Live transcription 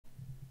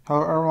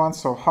Hello everyone,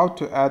 so how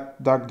to add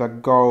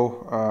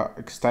DuckDuckGo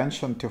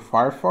extension to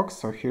Firefox.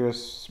 So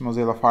here's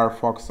Mozilla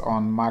Firefox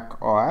on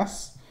Mac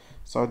OS.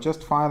 So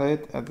just find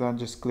it and then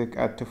just click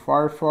add to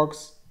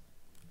Firefox.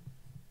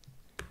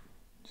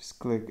 Just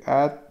click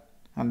add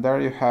and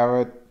there you have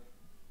it,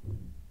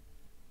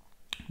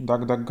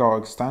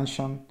 DuckDuckGo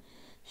extension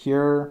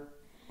here.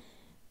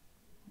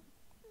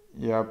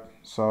 Yep,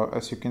 so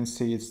as you can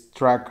see it's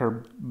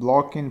tracker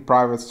blocking,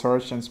 private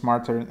search and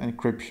smarter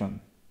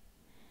encryption.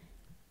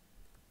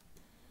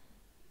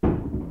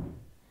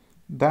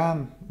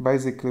 Then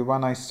basically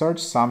when I search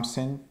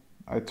something,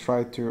 I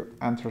try to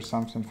enter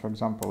something, for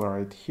example,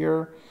 right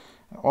here,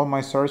 all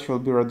my search will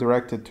be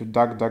redirected to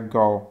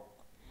DuckDuckGo.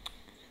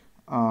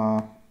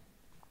 And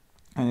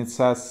it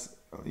says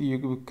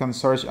you can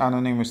search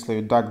anonymously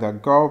with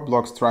DuckDuckGo,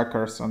 blocks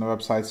trackers on the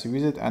websites you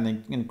visit,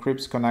 and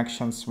encrypts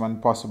connections when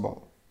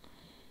possible.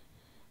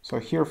 So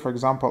here, for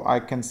example, I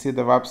can see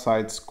the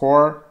website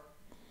score.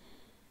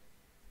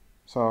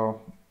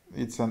 So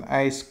it's an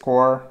A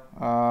score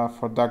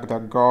for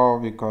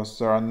DuckDuckGo because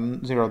there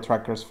are 0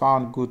 trackers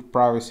found, good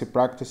privacy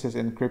practices,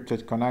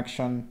 encrypted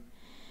connection.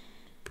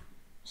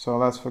 So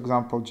let's, for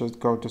example, just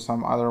go to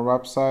some other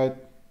website.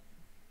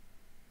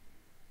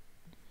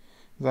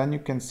 Then you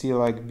can see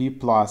like B+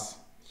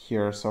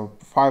 here. So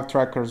 5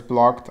 trackers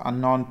blocked,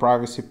 unknown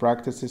privacy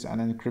practices, and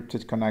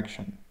encrypted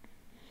connection.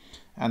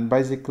 And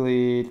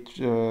basically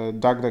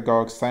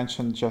DuckDuckGo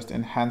extension just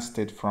enhanced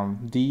it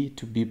from D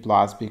to B+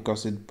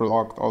 because it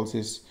blocked all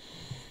these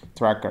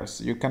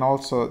trackers. You can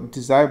also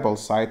disable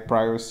site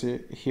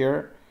privacy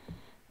here,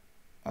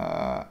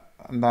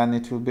 and then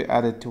it will be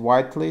added to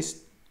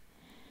whitelist,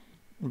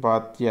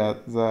 but yeah,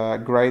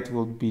 the grade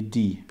will be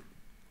D.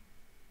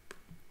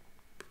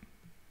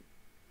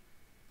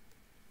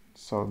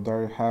 So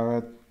there you have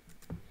it.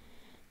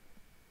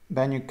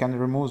 Then you can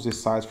remove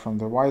this site from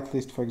the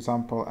whitelist, for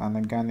example, and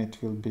again it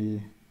will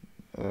be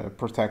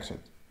protected.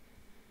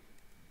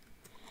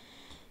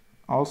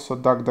 Also,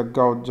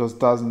 DuckDuckGo just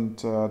doesn't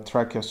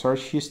track your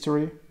search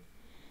history.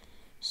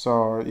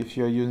 So if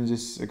you're using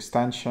this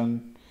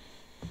extension,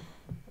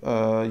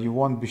 you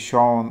won't be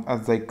shown,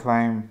 as they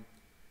claim,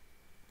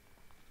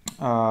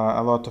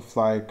 a lot of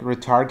like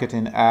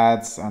retargeting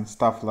ads and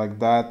stuff like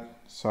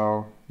that.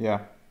 So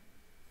yeah.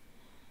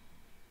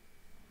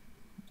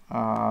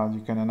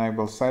 You can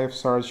enable safe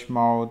search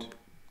mode.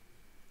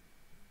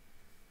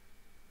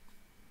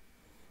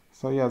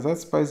 So yeah,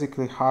 that's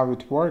basically how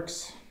it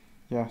works.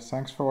 Yeah,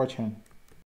 thanks for watching.